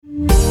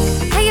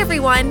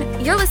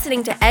everyone. You're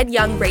listening to Ed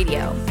Young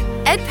Radio,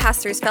 Ed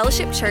Pastors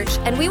Fellowship Church,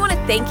 and we want to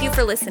thank you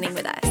for listening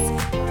with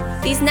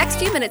us. These next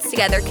few minutes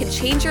together can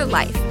change your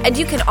life, and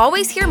you can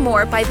always hear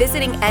more by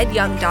visiting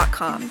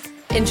edyoung.com.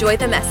 Enjoy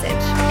the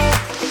message.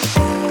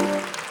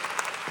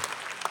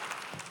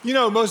 You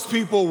know, most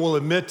people will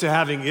admit to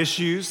having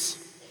issues,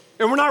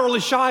 and we're not really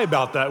shy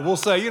about that. We'll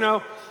say,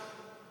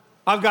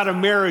 I've got a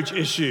marriage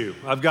issue.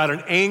 I've got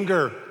an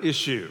anger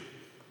issue.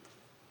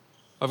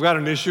 I've got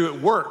an issue at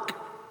work.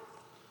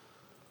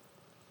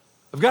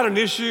 I've got an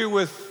issue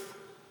with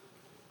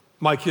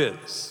my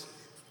kids.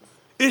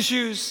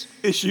 Issues.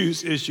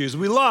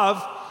 We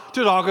love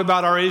to talk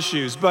about our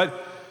issues, but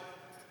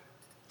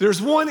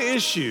there's one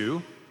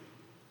issue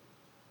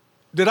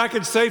that I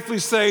could safely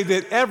say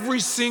that every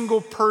single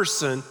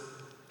person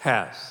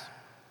has.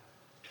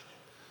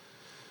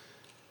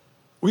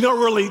 We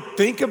don't really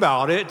think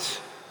about it.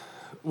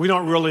 We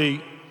don't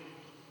really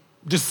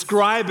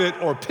describe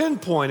it or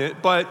pinpoint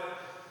it, but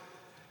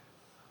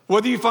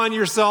whether you find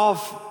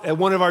yourself at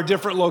one of our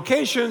different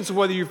locations,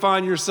 whether you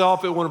find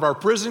yourself at one of our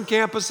prison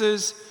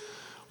campuses,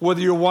 whether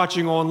you're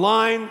watching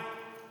online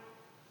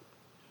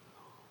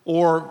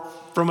or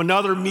from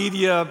another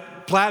media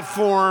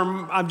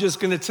platform, I'm just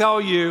going to tell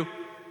you,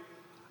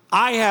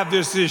 I have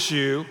this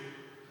issue,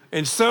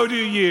 and so do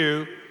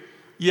you,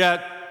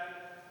 yet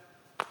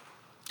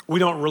we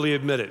don't really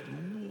admit it.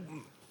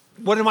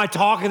 What am I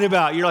talking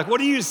about? You're like,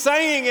 what are you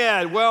saying,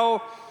 Ed?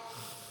 Well,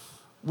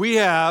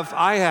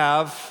 I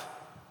have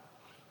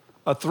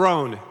a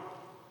throne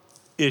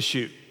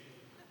issue,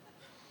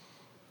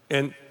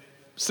 and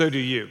so do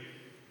you.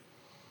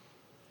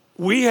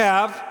 We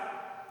have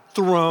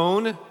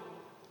throne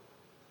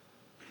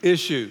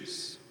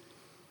issues.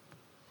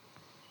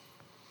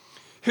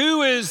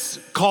 Who is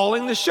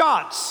calling the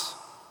shots?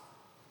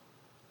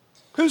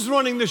 Who's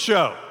running the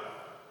show?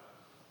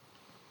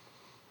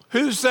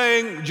 Who's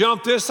saying,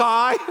 jump this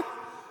high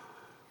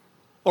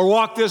or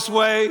walk this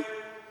way?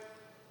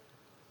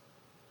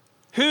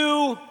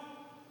 Who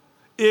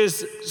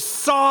is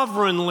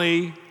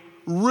sovereignly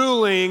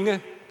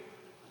ruling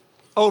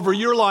over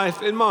your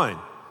life and mine?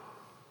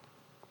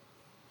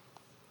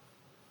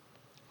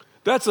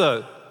 That's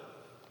a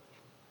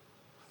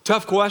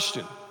tough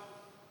question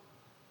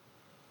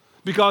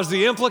because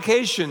the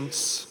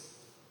implications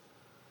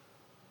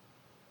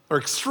are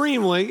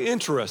extremely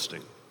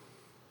interesting.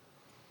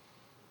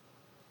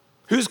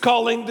 Who's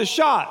calling the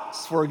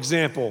shots, for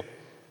example,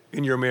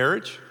 in your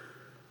marriage?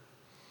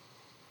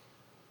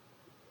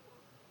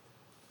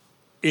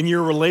 In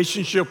your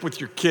relationship with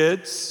your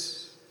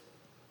kids?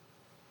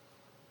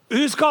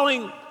 Who's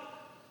calling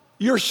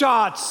your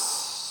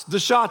shots, the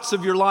shots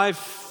of your life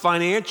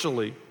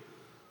financially,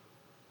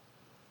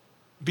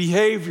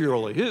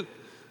 behaviorally?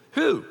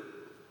 Who?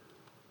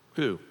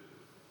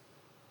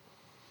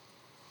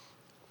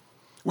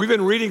 We've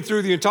been reading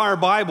through the entire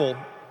Bible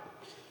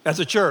as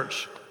a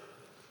church.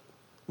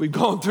 We've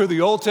gone through the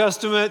Old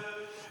Testament,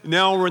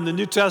 now we're in the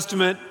New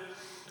Testament.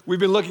 We've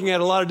been looking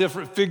at a lot of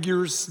different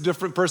figures,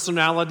 different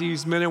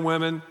personalities, men and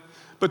women.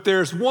 But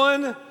there's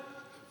one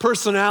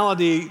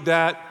personality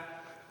that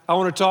I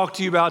want to talk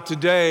to you about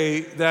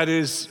today that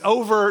is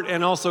overt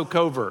and also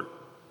covert.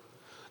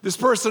 This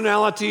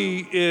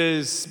personality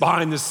is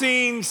behind the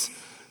scenes,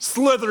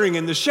 slithering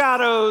in the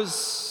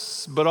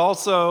shadows, but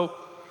also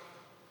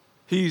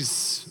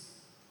he's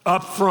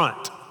up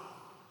front.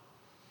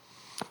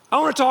 I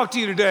want to talk to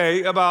you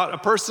today about a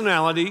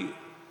personality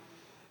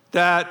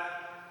that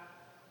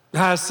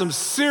has some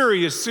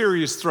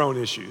serious throne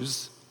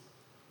issues.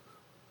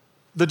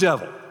 The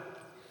devil.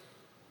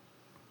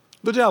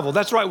 The devil,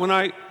 that's right. When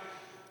I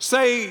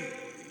say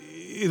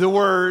the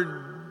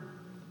word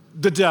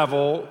the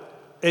devil,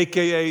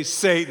 AKA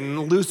Satan,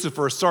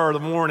 Lucifer, star of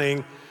the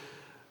morning,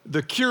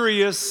 the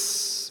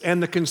curious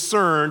and the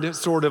concerned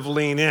sort of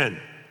lean in.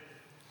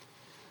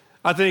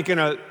 I think in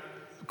a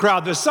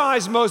crowd this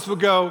size, most would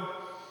go,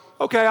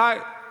 okay,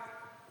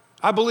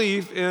 I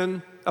believe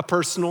in a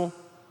personal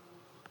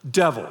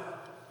devil.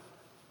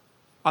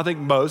 I think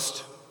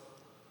most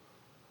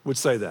would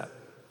say that.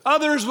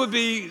 Others would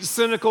be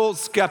cynical,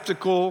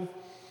 skeptical.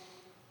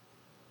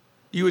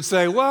 You would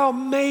say, well,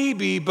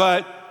 maybe,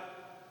 but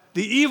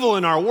the evil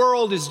in our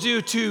world is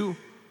due to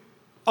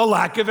a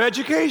lack of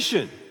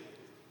education.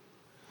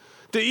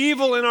 The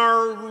evil in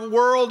our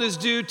world is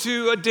due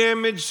to a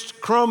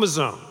damaged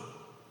chromosome.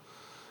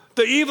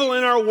 The evil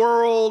in our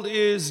world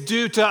is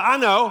due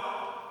to,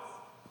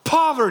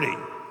 poverty.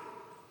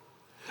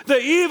 The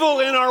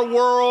evil in our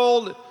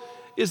world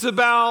is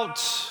about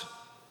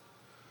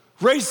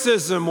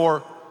racism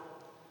or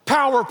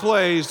power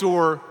plays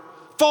or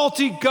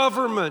faulty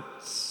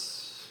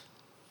governments.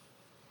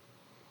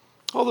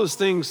 All those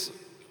things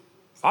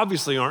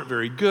obviously aren't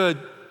very good,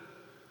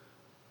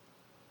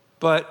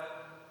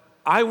 but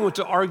I want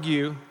to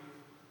argue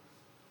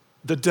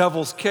the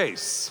devil's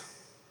case.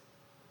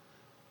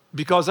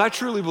 Because I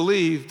truly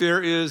believe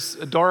there is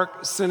a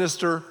dark,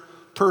 sinister,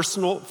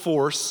 personal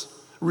force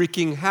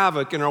wreaking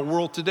havoc in our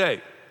world today.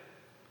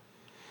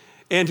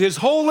 And his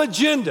whole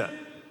agenda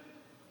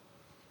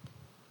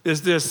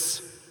is this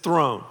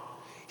throne.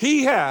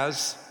 He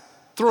has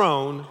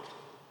throne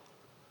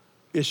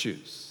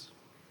issues.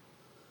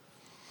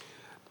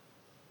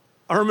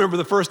 I remember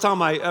the first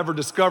time I ever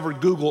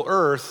discovered Google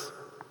Earth,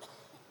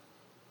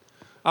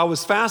 I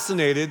was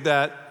fascinated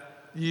that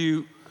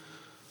you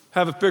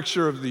have a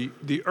picture of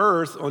the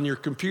Earth on your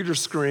computer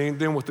screen,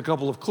 then with a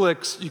couple of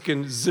clicks, you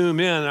can zoom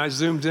in. I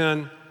zoomed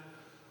in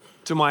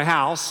to my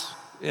house,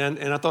 and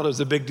I thought it was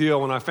a big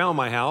deal when I found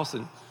my house,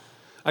 and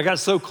I got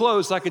so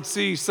close I could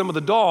see some of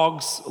the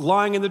dogs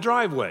lying in the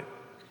driveway.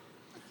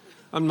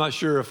 I'm not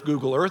sure if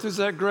Google Earth is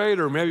that great,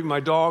 or maybe my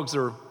dogs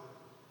are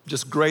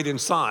just great in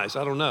size.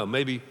 I don't know,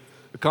 maybe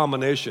a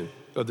combination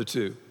of the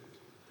two.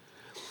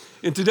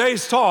 In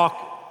today's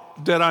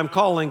talk that I'm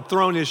calling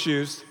Throne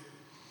Issues,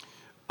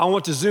 I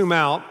want to zoom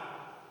out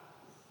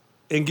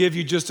and give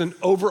you just an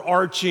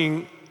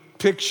overarching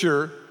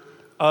picture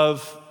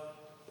of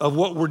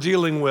what we're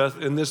dealing with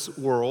in this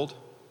world.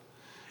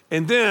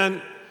 And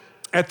then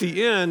at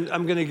the end,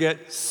 I'm going to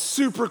get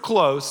super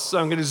close. So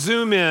I'm going to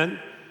zoom in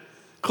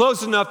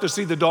close enough to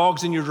see the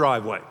dogs in your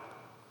driveway.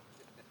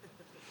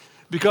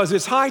 Because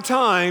it's high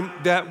time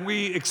that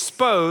we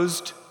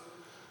exposed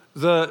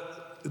the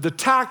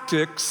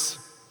tactics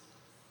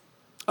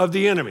of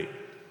the enemy.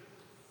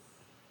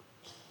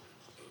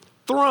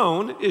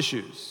 Throne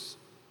issues.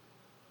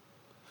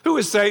 Who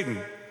is Satan?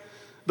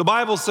 The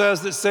Bible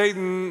says that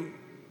Satan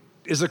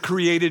is a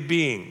created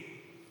being.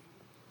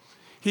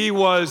 He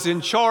was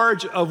in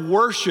charge of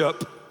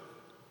worship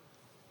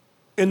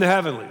in the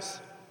heavenlies.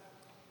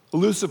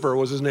 Lucifer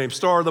was his name,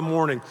 star of the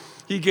morning.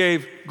 He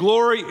gave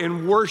glory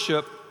and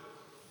worship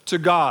to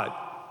God.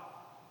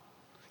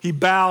 He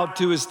bowed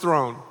to his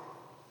throne.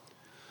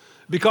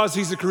 Because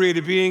he's a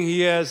created being,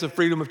 he has a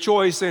freedom of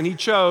choice, and he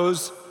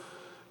chose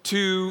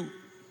to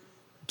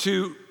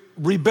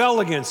rebel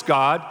against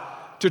God,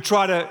 to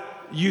try to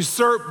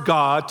usurp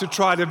God, to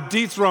try to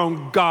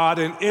dethrone God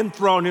and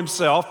enthrone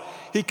himself.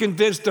 He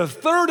convinced a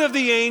third of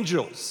the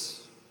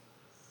angels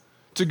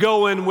to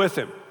go in with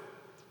him.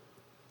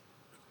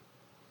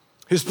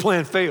 His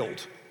plan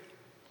failed.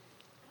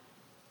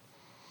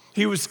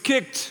 He was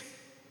kicked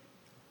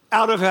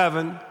out of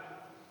heaven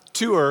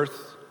to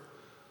earth.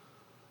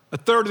 A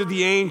third of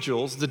the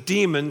angels, the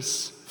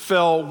demons,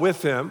 fell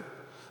with him.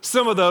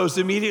 Some of those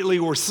immediately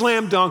were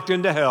slam dunked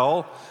into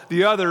hell.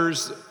 The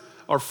others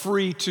are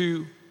free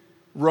to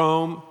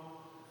roam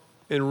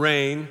and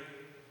reign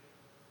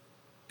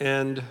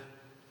and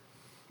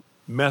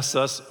mess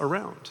us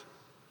around.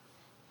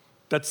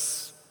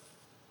 That's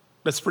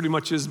pretty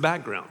much his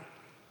background.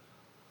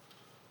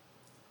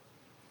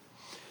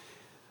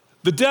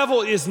 The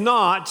devil is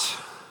not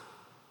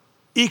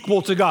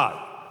equal to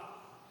God.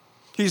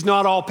 He's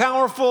not all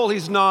powerful.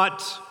 He's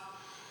not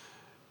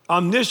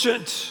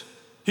omniscient.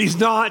 He's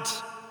not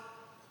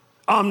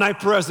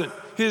omnipresent.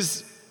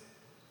 His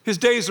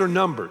days are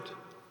numbered.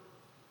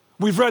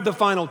 We've read the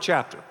final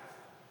chapter.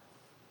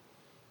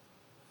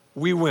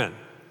 We win.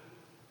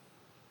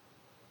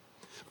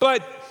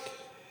 But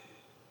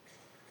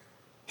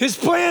his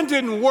plan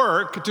didn't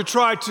work to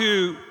try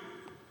to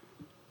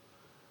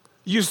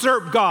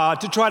usurp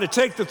God, to try to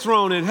take the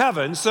throne in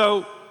heaven.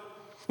 So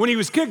when he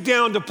was kicked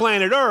down to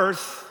planet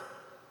Earth,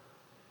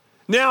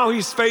 now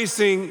he's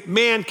facing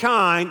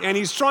mankind, and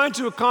he's trying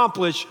to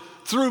accomplish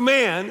through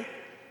man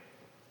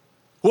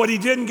what he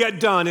didn't get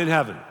done in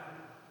heaven.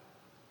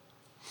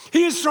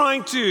 He is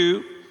trying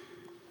to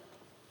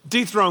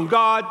dethrone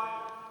God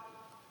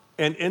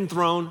and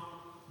enthrone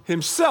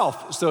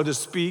himself, so to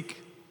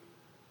speak,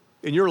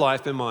 in your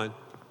life and mine.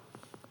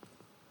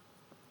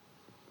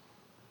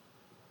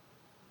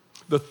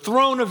 The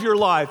throne of your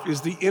life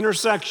is the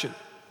intersection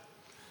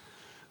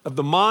of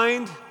the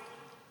mind,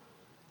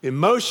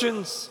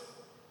 emotions,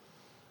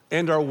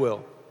 and our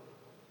will.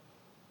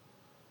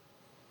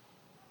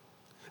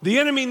 The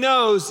enemy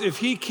knows if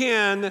he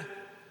can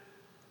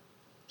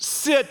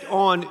sit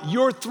on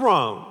your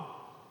throne,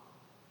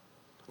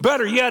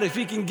 better yet, if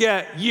he can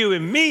get you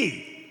and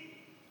me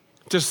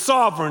to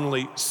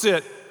sovereignly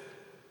sit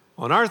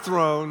on our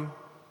throne,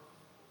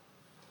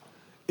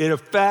 it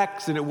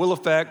affects and it will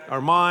affect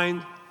our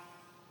mind,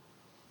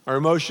 our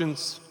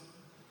emotions,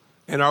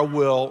 and our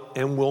will,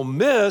 and we'll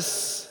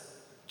miss,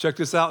 check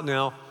this out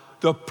now,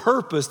 the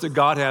purpose that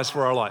God has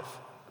for our life.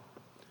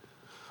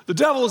 The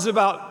devil is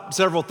about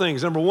several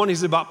things. Number one,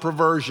 he's about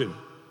perversion.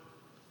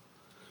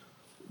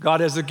 God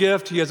has a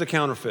gift, he has a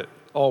counterfeit,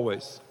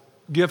 always.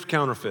 Gift,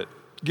 counterfeit,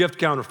 gift,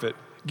 counterfeit,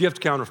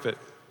 gift, counterfeit.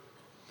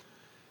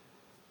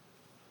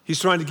 He's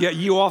trying to get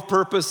you off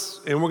purpose,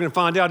 and we're going to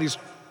find out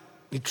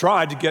he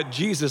tried to get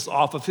Jesus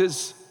off of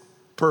his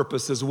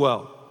purpose as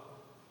well.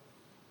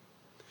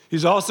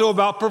 He's also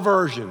about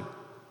perversion,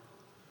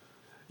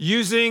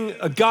 using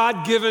a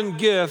God-given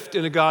gift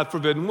in a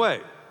God-forbidden way.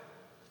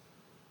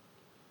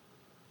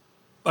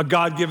 A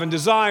God-given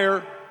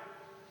desire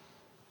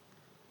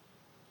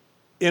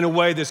in a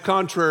way that's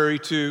contrary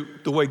to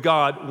the way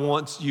God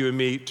wants you and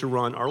me to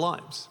run our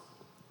lives.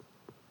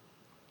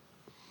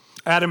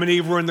 Adam and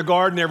Eve were in the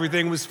garden,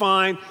 everything was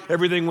fine,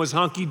 everything was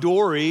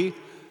hunky-dory,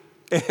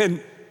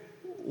 and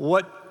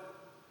what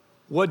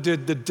what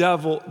did the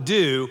devil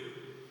do?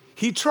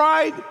 He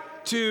tried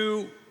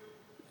to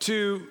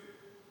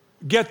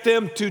get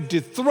them to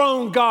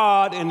dethrone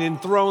God and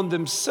enthrone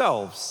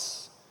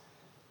themselves.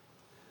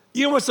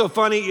 You know what's so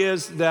funny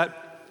is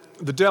that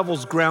the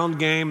devil's ground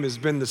game has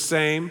been the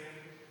same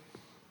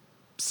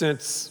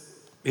since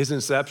his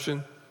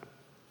inception.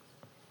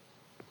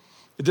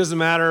 It doesn't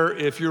matter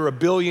if you're a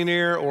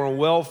billionaire or on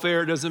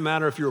welfare. It doesn't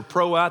matter if you're a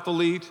pro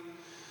athlete.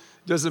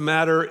 It doesn't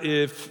matter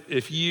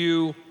if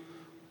you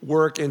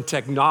work in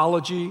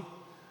technology.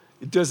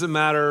 It doesn't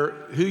matter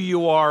who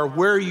you are,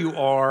 where you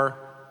are.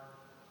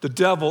 The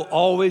devil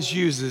always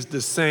uses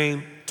the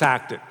same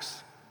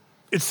tactics.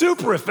 It's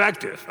super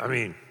effective. I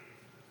mean,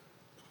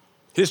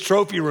 his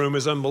trophy room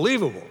is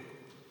unbelievable.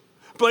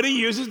 But he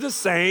uses the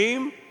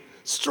same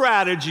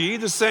strategy,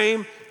 the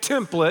same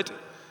template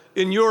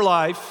in your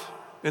life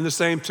and the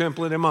same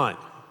template in mine.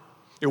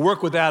 It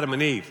worked with Adam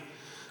and Eve.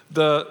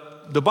 The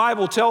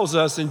Bible tells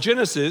us in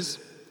Genesis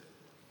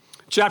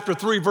chapter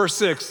 3, verse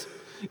 6,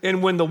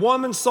 and when the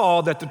woman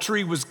saw that the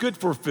tree was good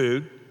for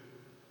food,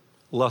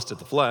 lust of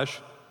the flesh,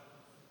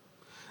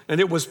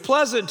 and it was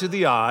pleasant to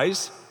the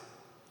eyes,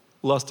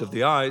 lust of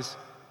the eyes,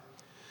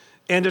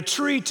 and a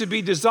tree to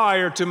be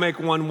desired to make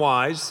one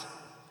wise,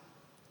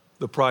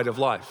 the pride of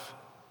life.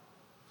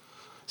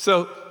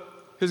 So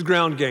his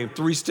ground game,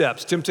 3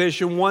 steps.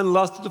 Temptation 1,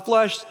 lust of the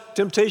flesh.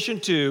 Temptation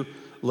 2,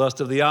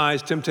 lust of the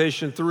eyes.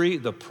 Temptation 3,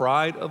 the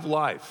pride of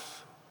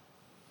life.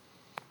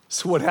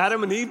 It's what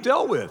Adam and Eve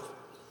dealt with.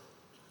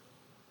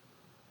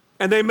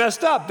 And they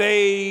messed up.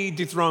 They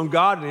dethroned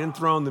God and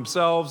enthroned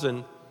themselves,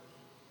 and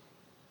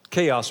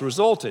chaos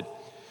resulted.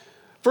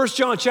 1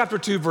 John chapter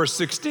 2, verse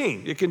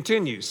 16, it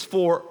continues,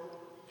 for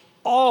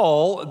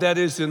all that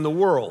is in the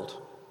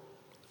world.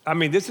 I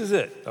mean, this is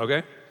it,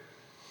 okay?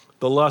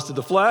 The lust of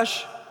the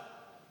flesh,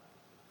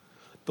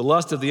 the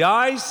lust of the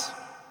eyes,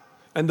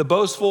 and the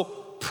boastful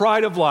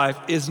pride of life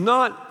is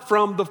not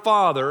from the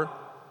Father,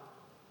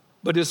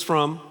 but is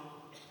from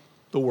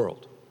the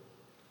world.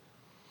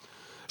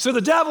 So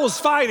the devil's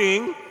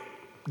fighting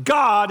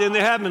God in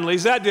the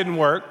heavenlies. That didn't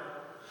work.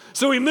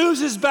 So he moves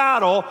his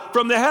battle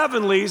from the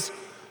heavenlies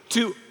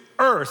to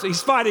earth.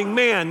 He's fighting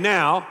man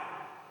now.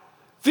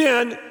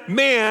 Then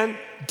man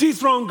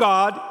dethroned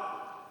God,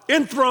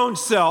 enthroned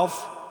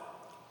self.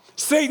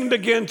 Satan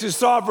began to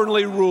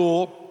sovereignly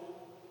rule.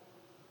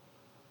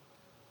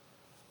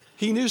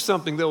 He knew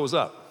something that was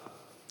up.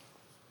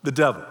 The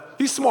devil.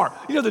 He's smart.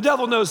 You know, the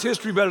devil knows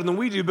history better than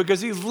we do because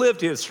he's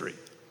lived history.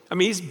 I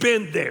mean, he's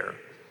been there.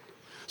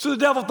 So the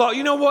devil thought,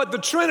 you know what? The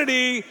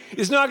Trinity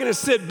is not going to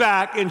sit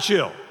back and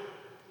chill.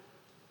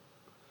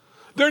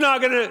 They're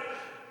not going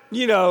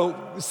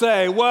to,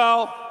 say,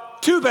 well,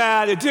 too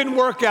bad, it didn't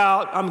work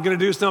out. I'm going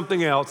to do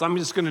something else. I'm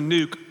just going to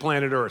nuke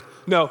planet Earth.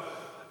 No,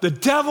 the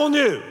devil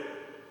knew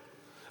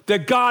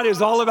that God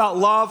is all about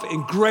love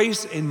and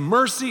grace and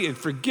mercy and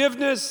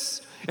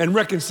forgiveness and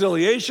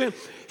reconciliation.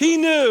 He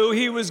knew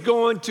he was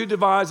going to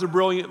devise a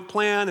brilliant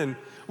plan, and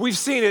we've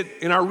seen it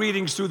in our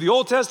readings through the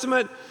Old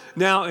Testament.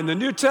 Now in the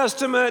New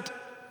Testament,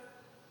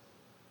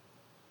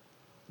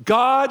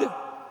 God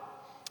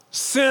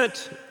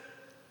sent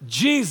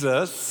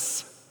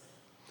Jesus,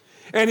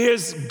 and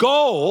his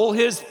goal,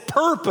 his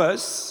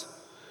purpose,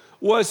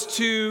 was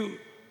to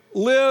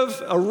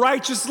live a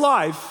righteous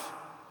life,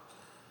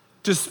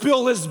 to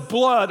spill his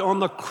blood on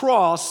the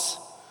cross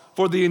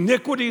for the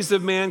iniquities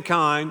of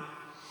mankind,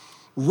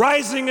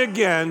 rising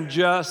again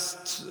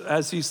just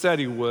as he said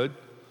he would,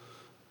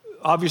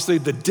 obviously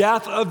the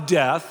death of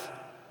death,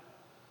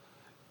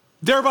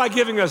 thereby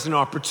giving us an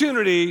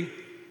opportunity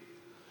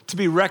to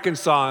be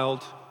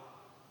reconciled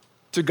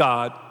to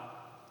God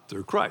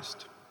through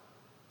Christ.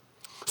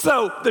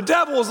 So the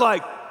devil was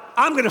like,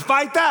 I'm going to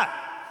fight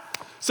that.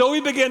 So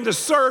he began to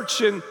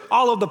search in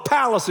all of the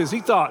palaces. He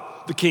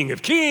thought the King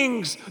of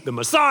Kings, the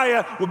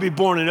Messiah, would be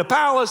born in a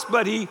palace,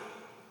 but he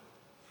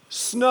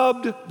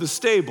snubbed the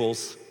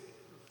stables.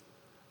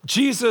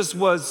 Jesus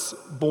was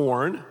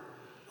born.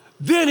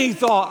 Then he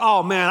thought,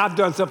 oh man, I've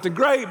done something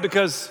great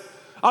because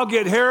I'll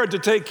get Herod to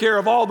take care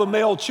of all the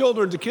male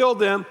children to kill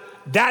them.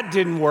 That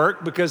didn't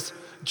work because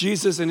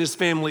Jesus and his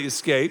family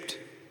escaped.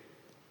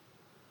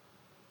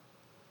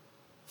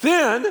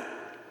 Then,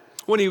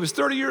 when he was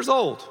 30 years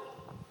old,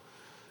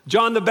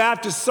 John the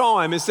Baptist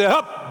saw him and said,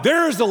 oh,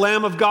 there's the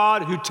Lamb of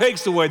God who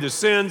takes away the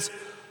sins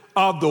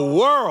of the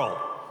world.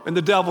 And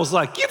the devil's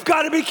like, you've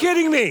got to be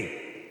kidding me.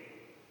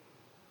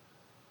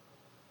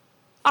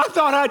 I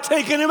thought I'd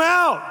taken him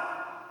out.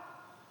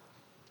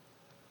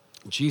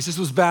 Jesus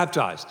was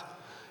baptized.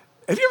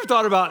 Have you ever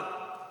thought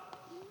about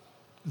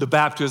the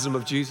baptism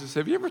of Jesus?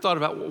 Have you ever thought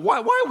about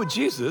why would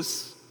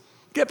Jesus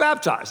get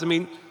baptized? I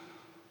mean,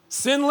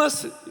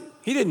 sinless,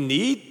 he didn't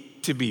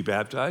need to be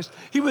baptized.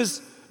 He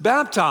was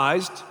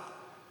baptized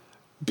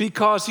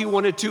because he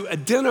wanted to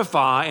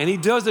identify, and he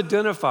does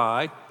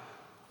identify,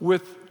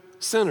 with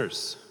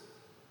sinners.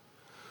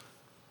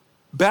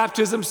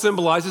 Baptism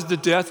symbolizes the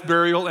death,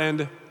 burial,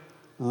 and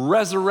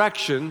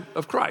resurrection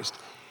of Christ.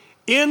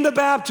 In the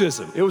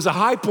baptism, it was a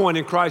high point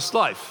in Christ's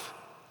life.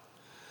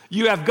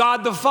 You have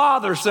God the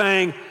Father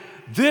saying,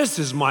 this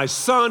is my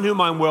son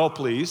whom I'm well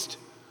pleased.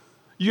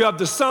 You have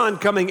the Son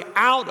coming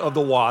out of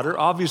the water.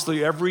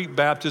 Obviously, every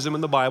baptism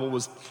in the Bible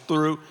was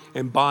through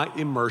and by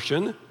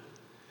immersion.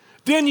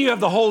 Then you have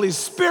the Holy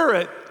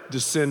Spirit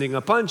descending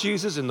upon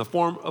Jesus in the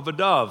form of a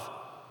dove,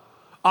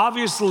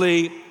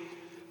 obviously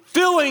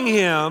filling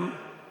him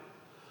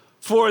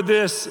for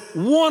this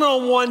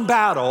one-on-one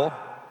battle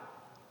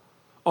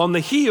on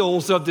the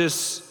heels of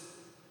this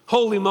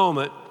holy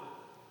moment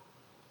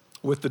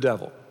with the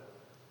devil.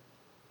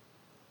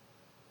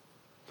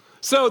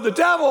 So the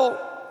devil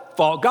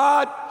fought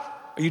God.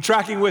 Are you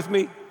tracking with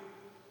me?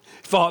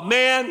 Fought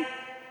man.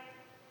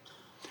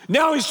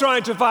 Now he's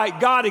trying to fight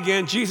God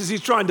again. Jesus,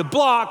 he's trying to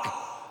block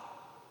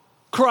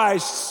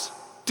Christ's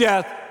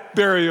death,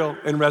 burial,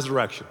 and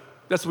resurrection.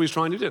 That's what he's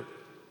trying to do.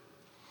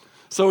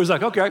 So he's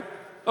like,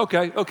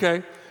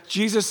 okay.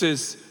 Jesus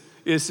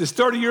is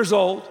 30 years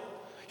old.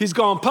 He's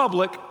gone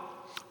public.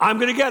 I'm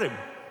going to get him.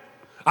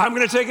 I'm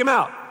going to take him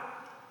out.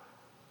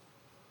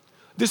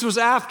 This was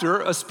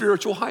after a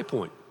spiritual high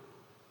point.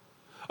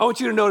 I want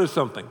you to notice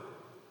something.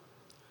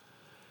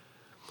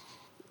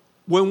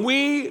 When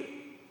we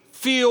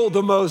feel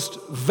the most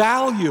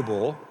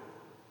valuable,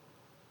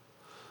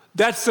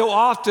 that's so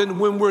often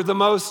when we're the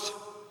most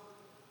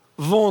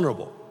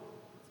vulnerable.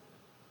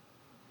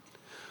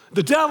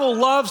 The devil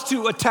loves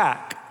to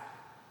attack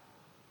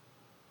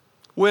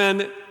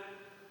when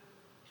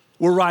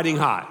we're riding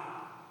high.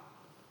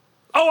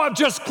 Oh, I've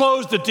just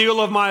closed the deal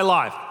of my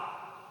life.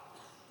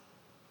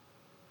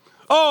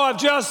 Oh, I've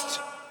just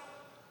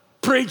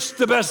preached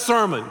the best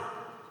sermon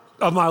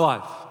of my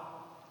life.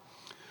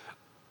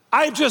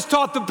 I just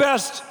taught the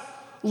best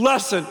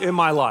lesson in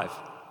my life.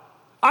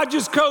 I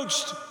just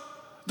coached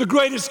the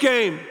greatest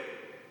game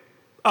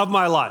of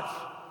my life.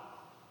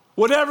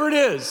 Whatever it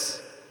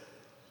is,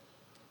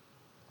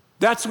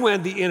 that's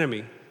when the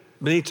enemy,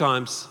 many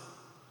times,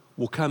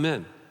 will come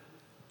in.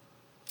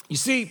 You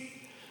see,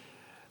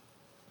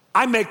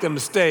 I make the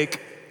mistake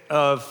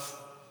of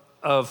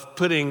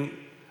putting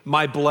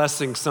my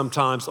blessing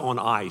sometimes on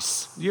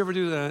ice. Do you ever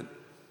do that?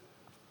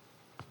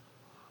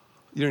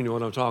 You don't know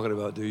what I'm talking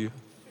about, do you?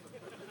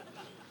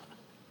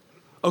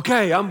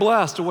 Okay, I'm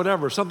blessed or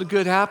whatever. Something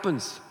good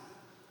happens.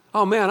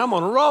 Oh man, I'm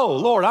on a roll.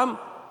 Lord, I'm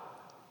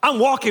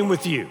walking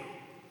with you.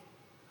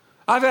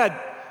 I've had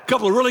a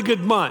couple of really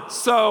good months.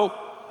 So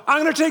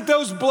I'm going to take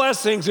those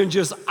blessings and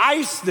just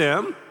ice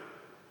them.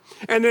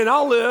 And then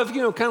I'll live,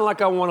 kind of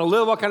like I want to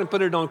live. I'll kind of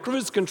put it on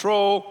cruise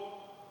control.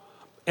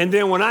 And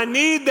then when I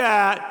need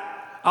that,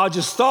 I'll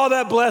just thaw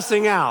that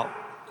blessing out,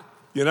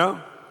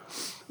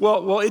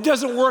 Well, it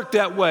doesn't work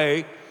that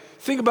way.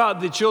 Think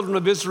about the children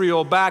of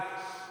Israel back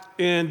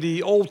in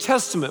the Old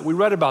Testament. We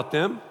read about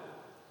them.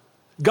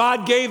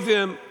 God gave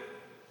them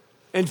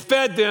and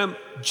fed them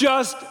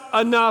just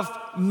enough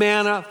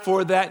manna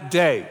for that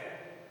day.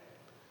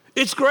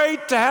 It's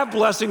great to have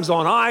blessings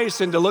on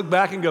ice and to look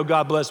back and go,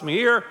 God bless me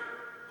here,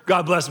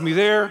 God bless me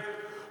there.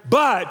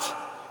 But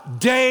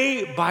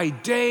day by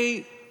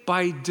day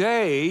by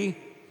day,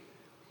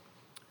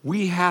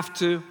 we have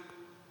to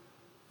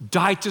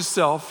die to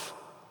self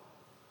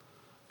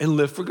and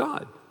live for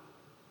God.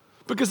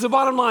 Because the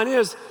bottom line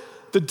is,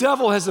 the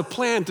devil has a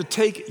plan to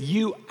take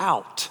you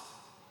out.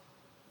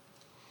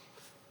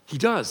 He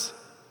does.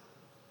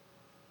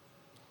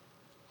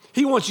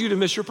 He wants you to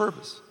miss your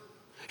purpose.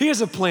 He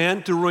has a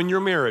plan to ruin your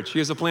marriage. He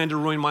has a plan to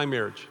ruin my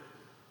marriage.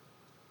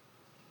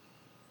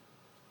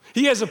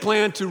 He has a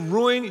plan to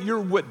ruin your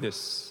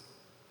witness.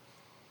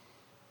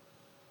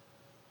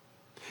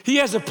 He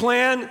has a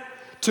plan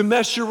to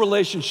mess your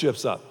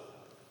relationships up.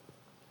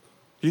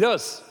 He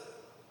does.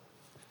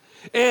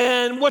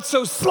 And what's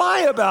so sly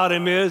about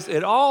him is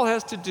it all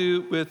has to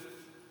do with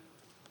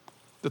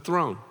the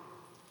throne.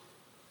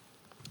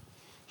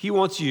 He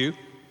wants you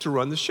to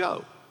run the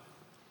show.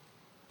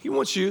 He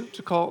wants you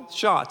to call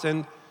shots.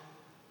 And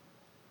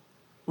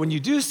when you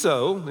do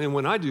so, and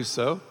when I do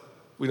so,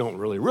 we don't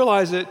really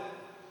realize it,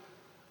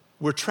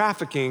 we're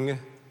trafficking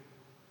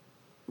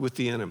with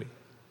the enemy.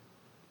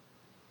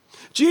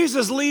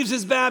 Jesus leaves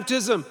his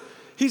baptism.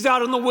 He's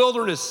out in the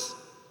wilderness.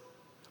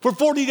 For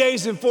 40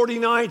 days and 40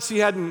 nights, he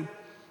hadn't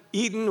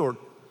eaten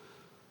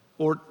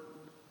or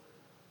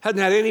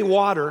hadn't had any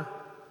water,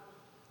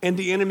 and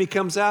the enemy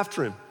comes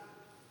after him.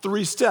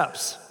 3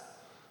 steps.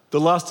 The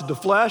lust of the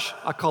flesh,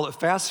 I call it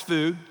fast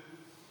food.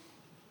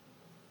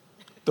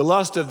 The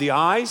lust of the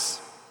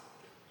eyes,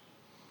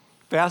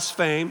 fast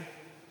fame.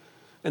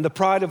 And the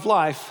pride of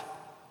life,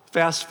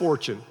 fast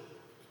fortune.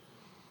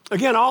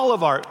 Again, all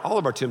of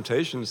our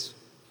temptations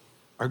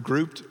are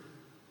grouped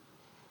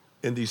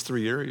in these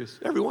 3 areas,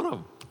 every one of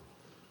them.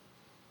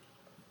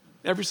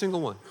 Every single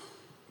one.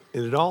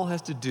 And it all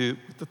has to do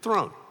with the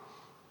throne.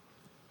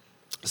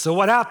 So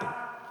what happened?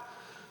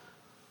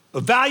 A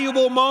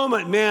valuable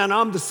moment, man.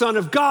 I'm the Son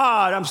of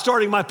God. I'm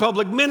starting my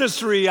public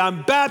ministry.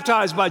 I'm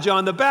baptized by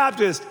John the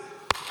Baptist.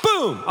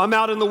 Boom, I'm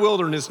out in the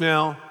wilderness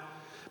now.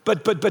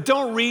 But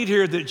don't read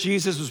here that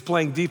Jesus was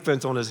playing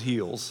defense on his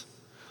heels.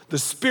 The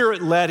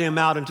Spirit led him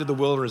out into the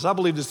wilderness. I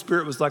believe the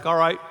Spirit was like, all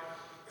right,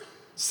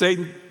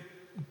 Satan,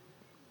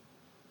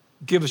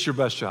 Give us your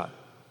best shot.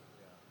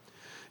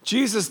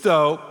 Jesus,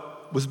 though,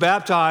 was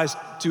baptized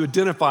to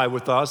identify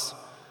with us.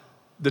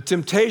 The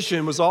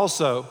temptation was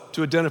also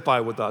to identify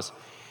with us.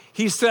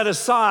 He set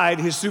aside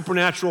his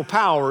supernatural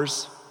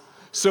powers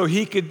so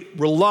he could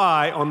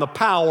rely on the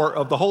power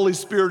of the Holy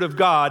Spirit of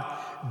God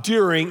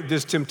during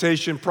this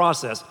temptation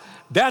process.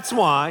 That's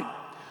why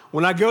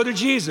when I go to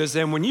Jesus,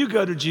 and when you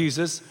go to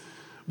Jesus,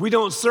 we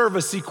don't serve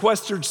a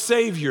sequestered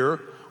Savior.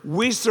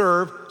 We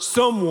serve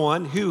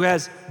someone who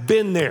has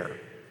been there.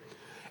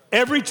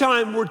 Every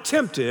time we're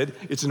tempted,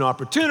 it's an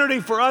opportunity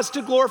for us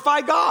to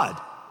glorify God.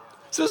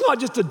 So it's not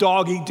just a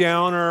dog eat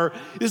down, or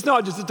it's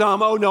not just a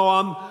time, oh no,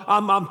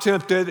 I'm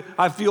tempted,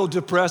 I feel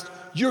depressed.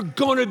 You're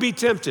gonna be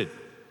tempted.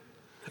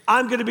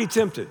 I'm gonna be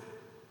tempted.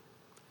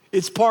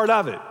 It's part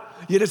of it.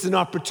 Yet it's an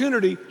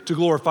opportunity to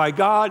glorify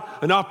God,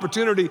 an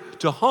opportunity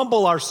to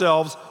humble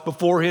ourselves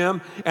before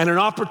Him, and an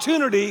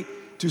opportunity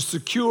to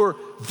secure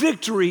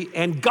victory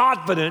and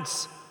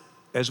confidence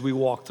as we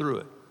walk through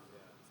it.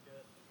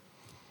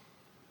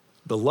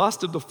 The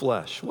lust of the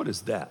flesh, what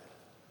is that?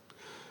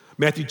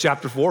 Matthew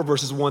chapter 4,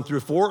 verses 1 through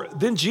 4.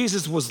 Then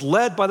Jesus was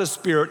led by the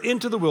Spirit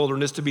into the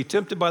wilderness to be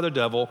tempted by the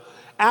devil.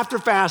 After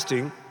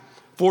fasting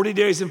 40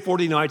 days and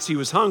 40 nights, he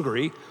was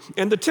hungry,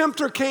 and the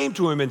tempter came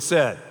to him and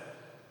said,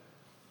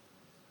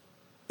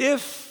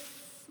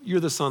 if you're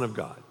the Son of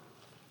God.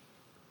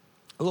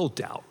 A little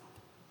doubt.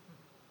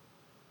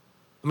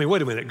 I mean,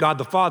 wait a minute. God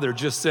the Father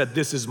just said,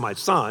 this is my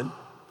Son.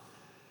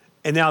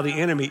 And now the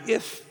enemy,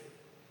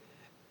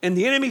 and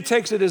the enemy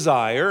takes a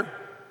desire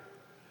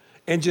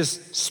and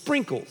just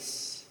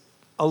sprinkles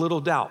a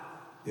little doubt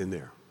in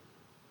there.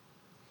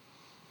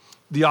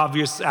 The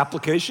obvious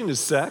application is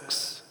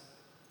sex.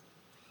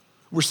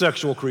 We're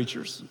sexual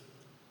creatures.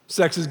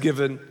 Sex is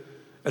given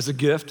as a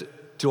gift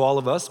to all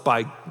of us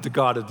by the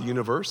God of the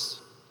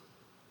universe.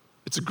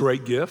 It's a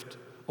great gift,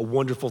 a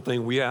wonderful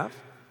thing we have.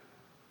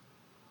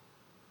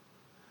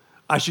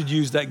 I should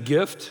use that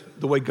gift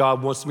the way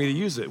God wants me to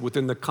use it,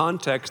 within the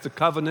context, the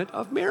covenant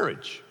of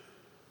marriage.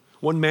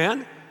 One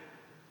man,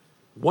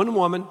 one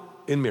woman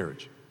in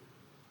marriage.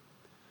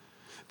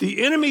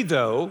 The enemy,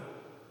 though,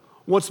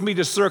 wants me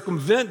to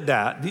circumvent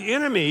that. The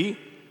enemy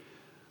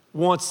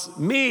wants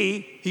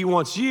me, he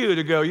wants you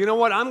to go, you know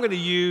what, I'm going to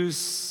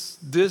use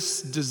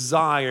this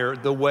desire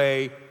the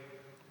way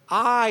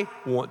I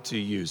want to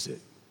use it.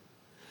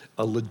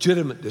 A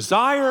legitimate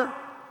desire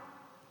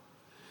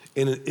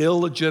in an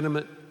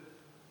illegitimate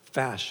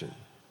fashion.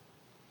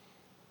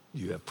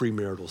 You have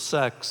premarital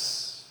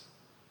sex,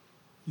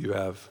 you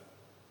have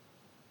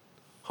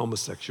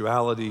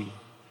homosexuality,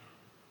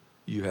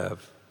 you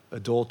have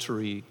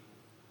adultery,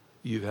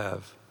 you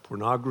have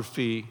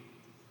pornography,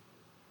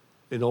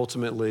 and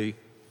ultimately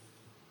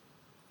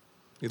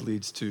it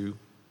leads to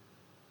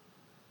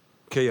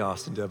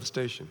chaos and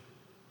devastation.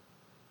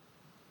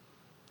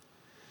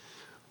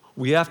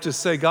 We have to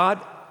say, God,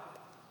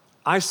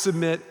 I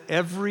submit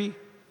every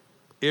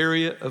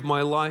area of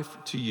my life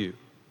to you.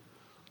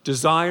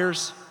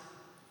 Desires,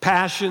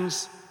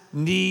 passions,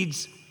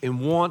 needs, and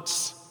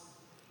wants.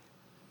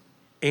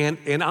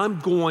 And I'm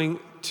going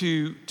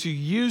to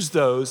use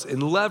those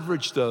and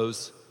leverage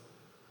those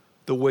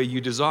the way you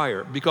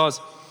desire.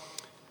 Because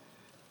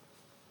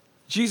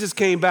Jesus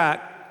came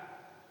back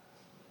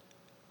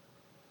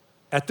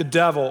at the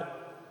devil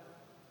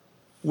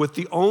with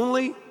the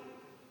only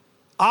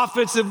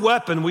offensive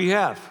weapon we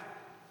have.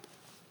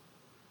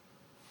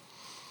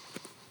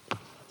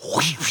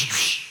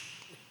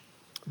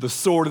 The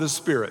sword of the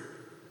Spirit.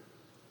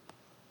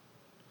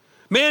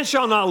 Man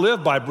shall not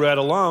live by bread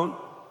alone,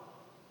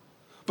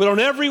 but on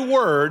every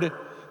word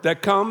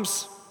that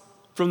comes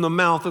from the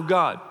mouth of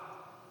God.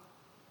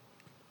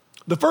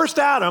 The first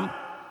Adam,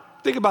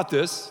 think about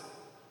this,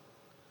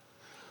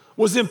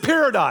 was in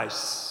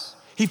paradise.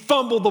 He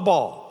fumbled the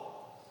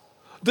ball.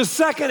 The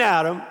second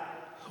Adam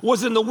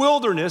was in the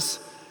wilderness,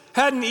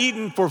 hadn't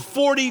eaten for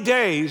 40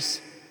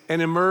 days,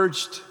 and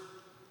emerged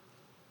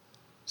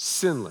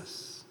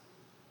sinless.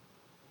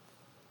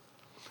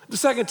 The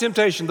second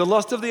temptation, the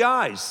lust of the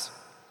eyes.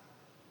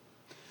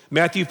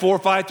 Matthew 4,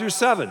 5 through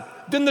 7.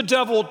 Then the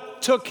devil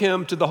took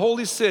him to the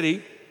holy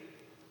city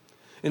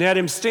and had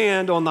him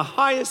stand on the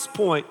highest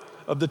point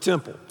of the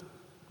temple.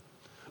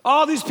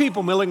 All these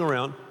people milling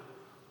around.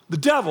 The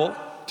devil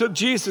took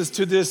Jesus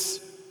to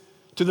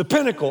the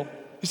pinnacle.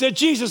 He said,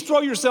 Jesus,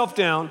 throw yourself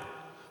down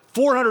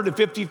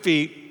 450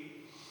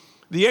 feet.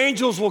 The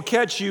angels will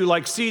catch you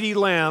like CeeDee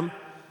Lamb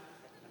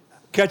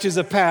catches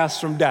a pass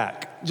from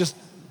Dak. Just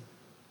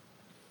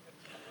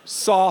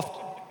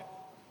soft,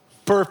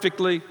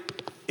 perfectly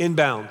in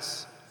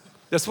bounds.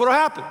 That's what'll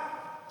happen.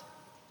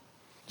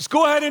 Just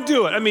go ahead and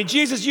do it. I mean,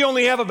 Jesus, you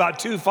only have about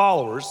 2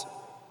 followers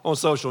on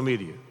social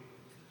media.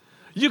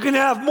 You can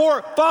have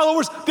more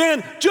followers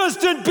than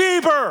Justin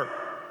Bieber.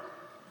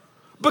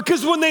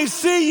 Because when they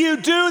see you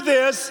do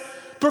this,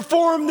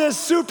 perform this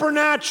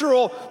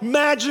supernatural,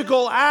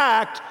 magical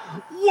act,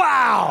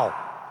 wow.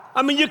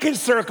 I mean, you can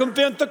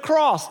circumvent the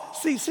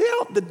cross. See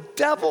how the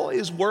devil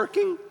is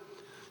working?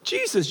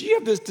 Jesus, you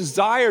have this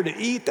desire to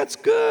eat, that's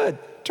good.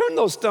 Turn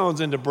those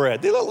stones into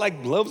bread. They look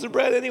like loaves of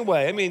bread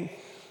anyway. I mean,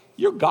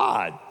 you're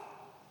God.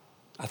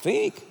 I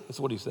think that's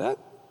what he said.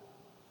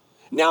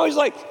 Now he's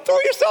like, throw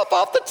yourself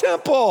off the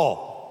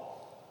temple.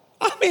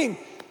 I mean,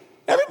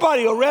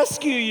 everybody will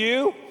rescue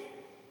you.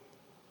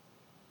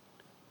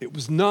 It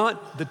was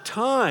not the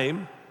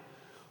time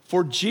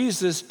for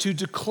Jesus to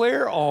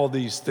declare all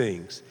these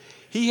things.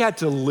 He had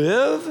to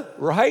live,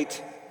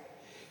 right?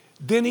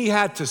 Then he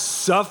had to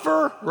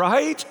suffer,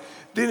 right?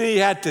 Then he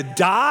had to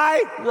die,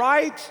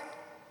 right?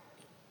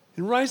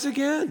 And rise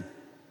again.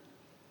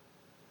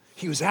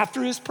 He was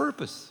after his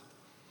purpose.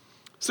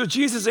 So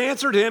Jesus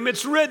answered him,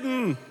 it's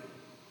written,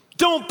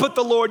 don't put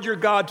the Lord your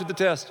God to the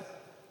test.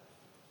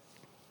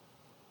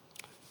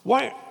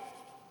 Why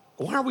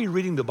are we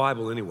reading the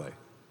Bible anyway?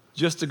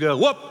 Just to go,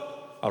 whoop,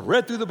 I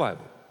read through the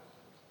Bible.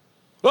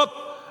 Whoop,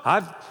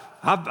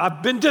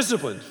 I've been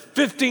disciplined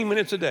 15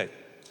 minutes a day.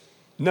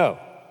 No,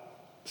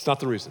 it's not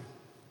the reason.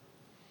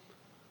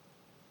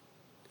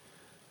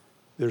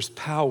 There's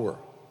power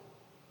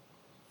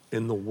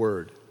in the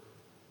Word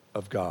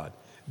of God.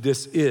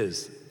 This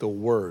is the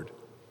Word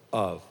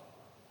of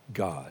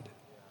God.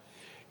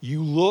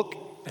 You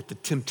look at the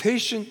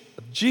temptation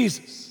of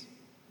Jesus.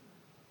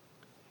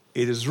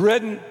 It is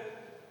written,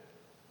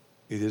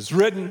 it is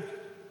written,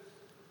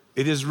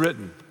 it is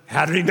written.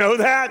 How did he know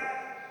that?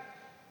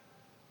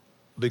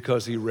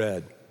 Because he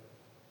read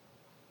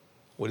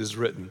what is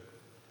written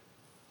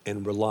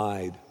and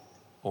relied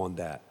on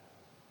that.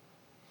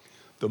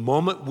 The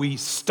moment we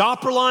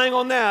stop relying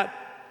on that,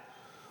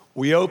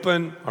 we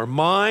open our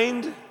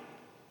mind,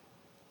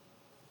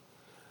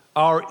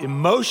 our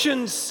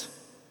emotions,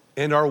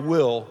 and our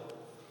will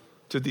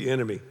to the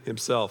enemy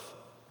himself.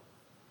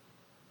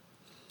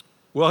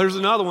 Well, here's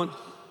another one.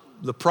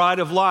 The pride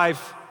of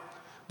life.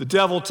 The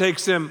devil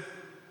takes him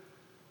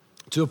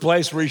to a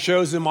place where he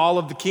shows him all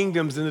of the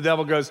kingdoms, and the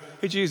devil goes,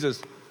 hey,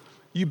 Jesus,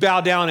 you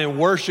bow down and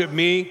worship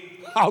me,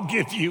 I'll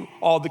give you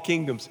all the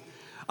kingdoms.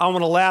 I want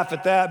to laugh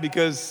at that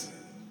because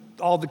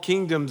all the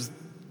kingdoms,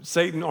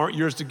 Satan, aren't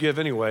yours to give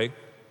anyway.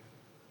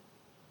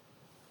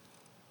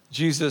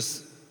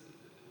 Jesus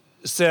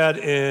said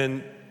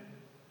in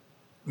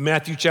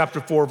Matthew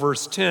chapter 4,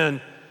 verse 10,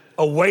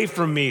 away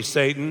from me,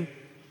 Satan.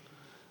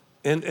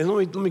 And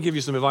let me give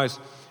you some advice.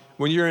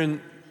 When you're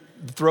in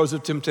the throes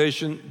of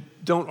temptation,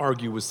 don't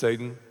argue with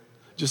Satan.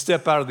 Just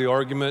step out of the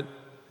argument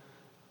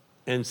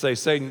and say,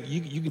 Satan,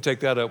 you can take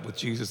that up with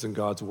Jesus and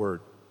God's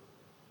word.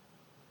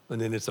 And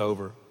then it's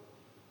over.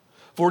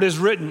 For it is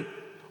written,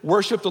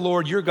 worship the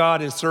Lord your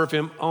God and serve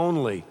him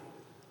only.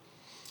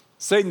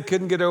 Satan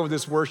couldn't get over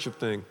this worship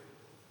thing.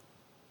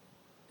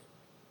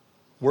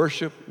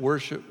 Worship,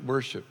 worship,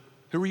 worship.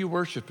 Who are you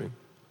worshiping?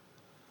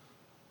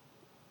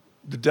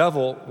 The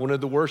devil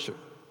wanted to worship.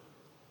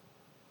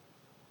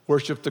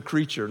 Worship the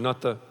creature, not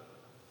the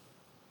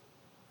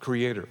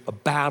creator. A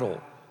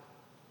battle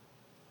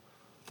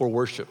for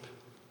worship.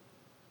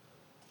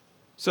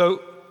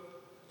 So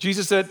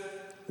Jesus said,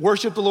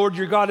 worship the Lord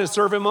your God and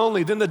serve him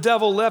only. Then the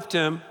devil left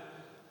him,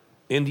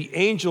 and the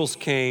angels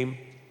came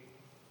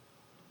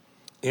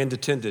and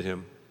attended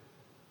him.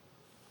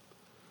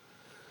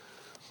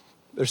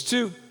 There's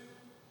two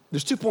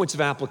points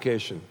of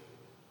application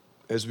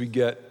as we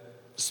get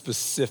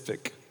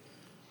specific,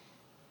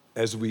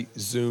 as we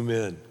zoom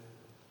in.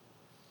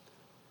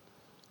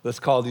 Let's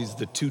call these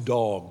the two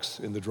dogs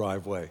in the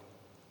driveway.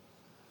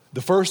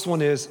 The first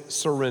one is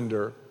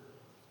surrender.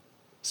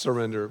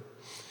 Surrender.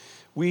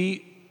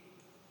 We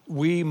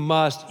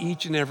must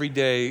each and every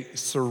day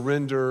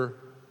surrender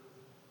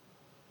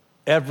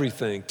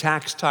everything,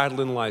 tax,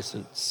 title, and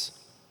license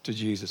to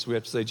Jesus. We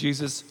have to say,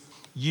 Jesus,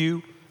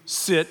 you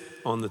sit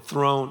on the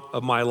throne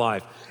of my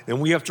life. And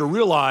we have to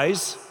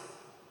realize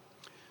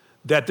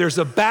that there's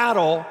a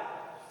battle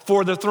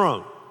for the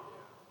throne.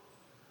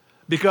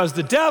 Because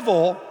the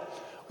devil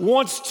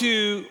wants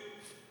to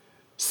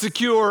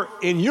secure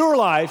in your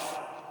life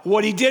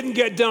what he didn't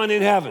get done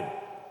in heaven.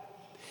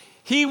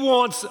 He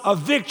wants a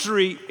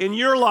victory in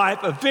your life,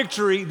 a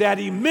victory that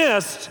he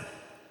missed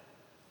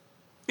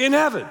in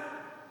heaven.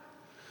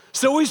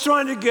 So he's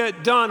trying to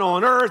get done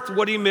on earth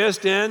what he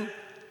missed in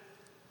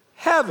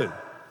heaven.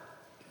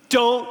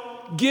 Don't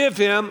give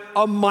him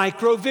a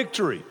micro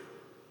victory,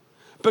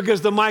 because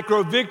the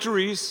micro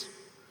victories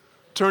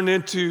turn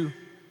into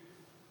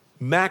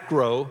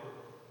macro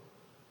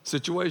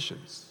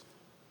situations.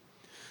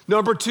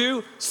 Number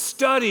two,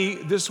 study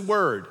this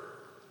word.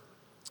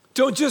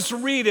 Don't just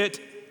read it,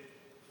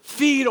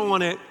 feed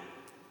on it,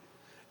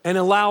 and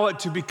allow it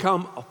to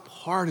become a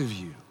part of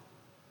you.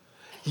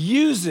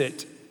 Use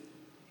it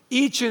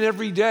each and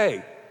every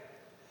day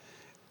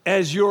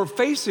as you're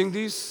facing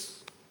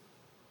these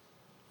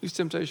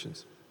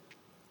temptations.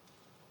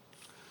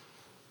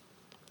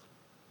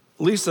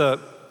 Lisa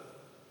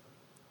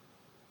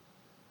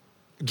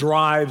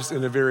drives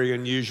in a very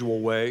unusual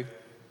way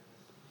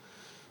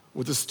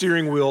with the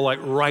steering wheel like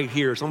right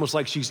here. It's almost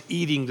like she's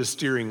eating the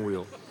steering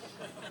wheel.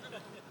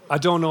 I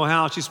don't know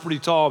how. She's pretty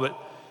tall, but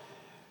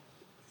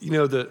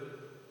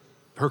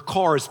her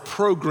car is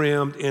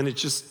programmed, and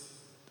it's just,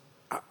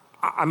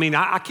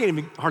 I can't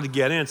even hardly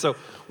get in. So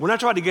when I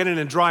try to get in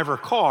and drive her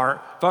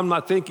car, if I'm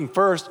not thinking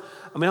first,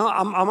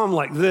 I'm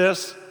like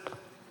this.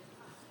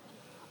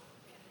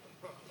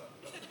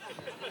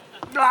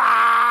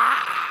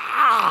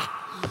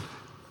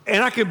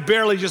 And I could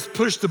barely just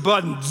push the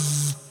button.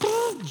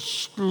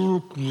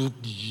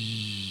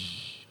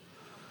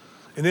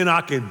 And then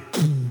I could,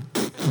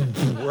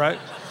 right?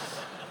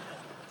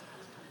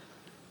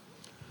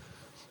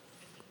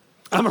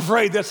 I'm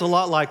afraid that's a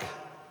lot like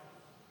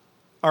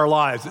our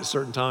lives at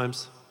certain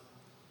times.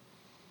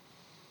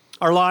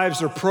 Our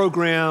lives are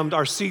programmed,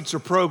 our seats are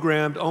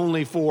programmed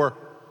only for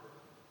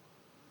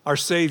our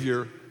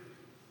Savior.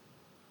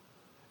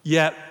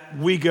 Yet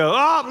we go,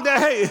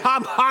 hey,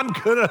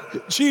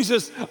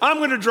 Jesus, I'm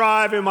gonna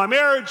drive in my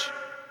marriage.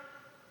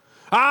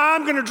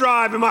 I'm gonna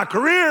drive in my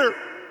career.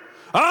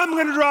 I'm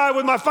gonna drive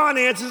with my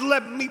finances.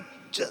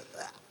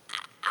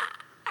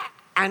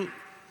 And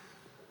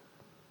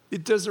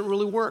it doesn't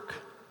really work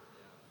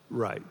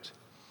right.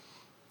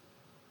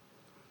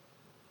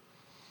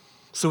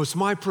 So it's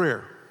my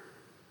prayer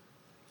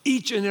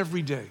each and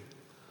every day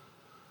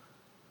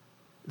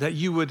that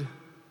you would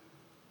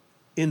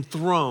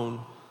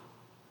enthrone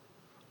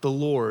the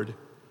Lord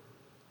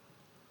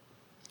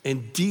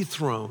and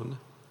dethrone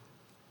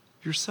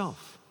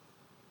yourself.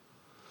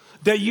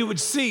 That you would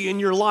see in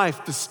your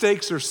life the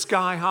stakes are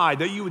sky high,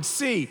 that you would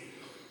see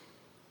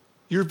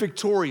you're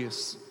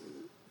victorious,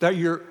 that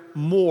you're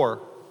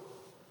more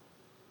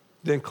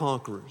than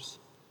conquerors,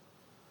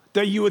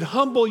 that you would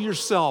humble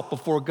yourself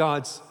before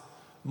God's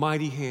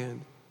mighty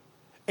hand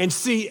and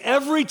see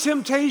every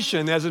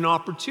temptation as an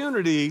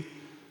opportunity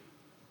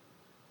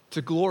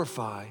to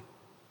glorify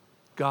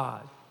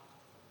God.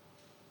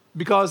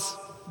 Because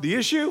the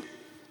issue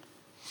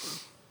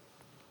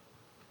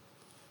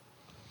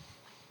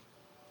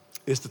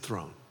is the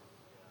throne.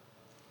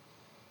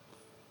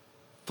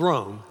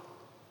 Throne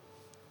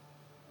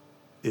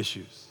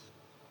issues.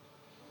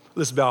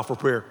 Let's bow for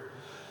prayer.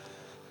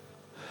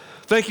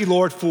 Thank you,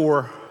 Lord,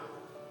 for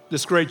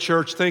this great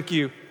church. Thank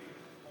you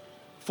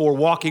for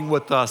walking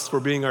with us, for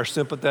being our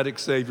sympathetic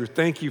Savior.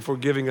 Thank you for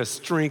giving us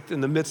strength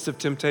in the midst of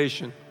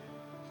temptation.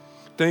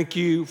 Thank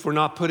you for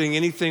not putting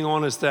anything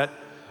on us that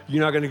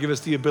you're not going to give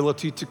us the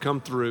ability to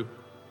come through.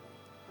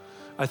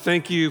 I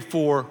thank you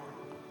for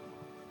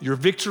your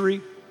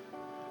victory.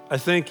 I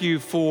thank you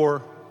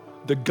for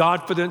the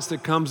confidence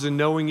that comes in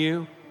knowing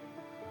you.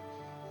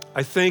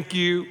 I thank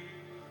you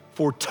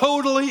for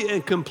totally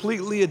and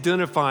completely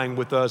identifying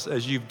with us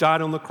as you've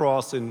died on the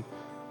cross and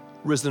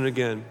risen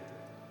again.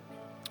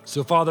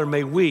 So, Father,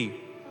 may we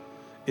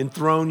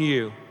enthrone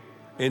you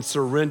and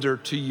surrender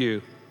to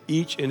you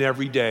each and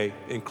every day.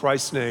 In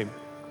Christ's name,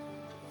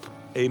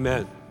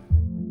 amen.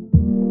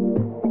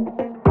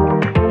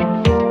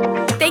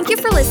 Thank you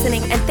for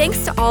listening, and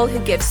thanks to all who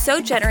give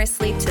so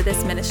generously to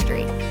this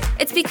ministry.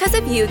 It's because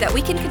of you that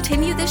we can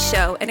continue this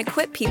show and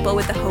equip people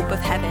with the hope of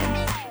heaven.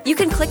 You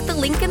can click the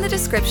link in the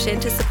description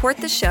to support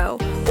the show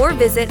or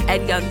visit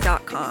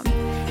edyoung.com.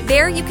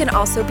 There you can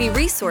also be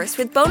resourced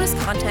with bonus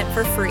content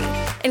for free,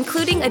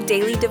 including a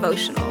daily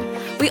devotional.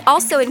 We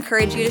also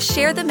encourage you to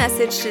share the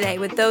message today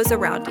with those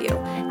around you.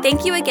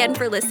 Thank you again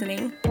for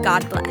listening.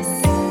 God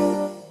bless.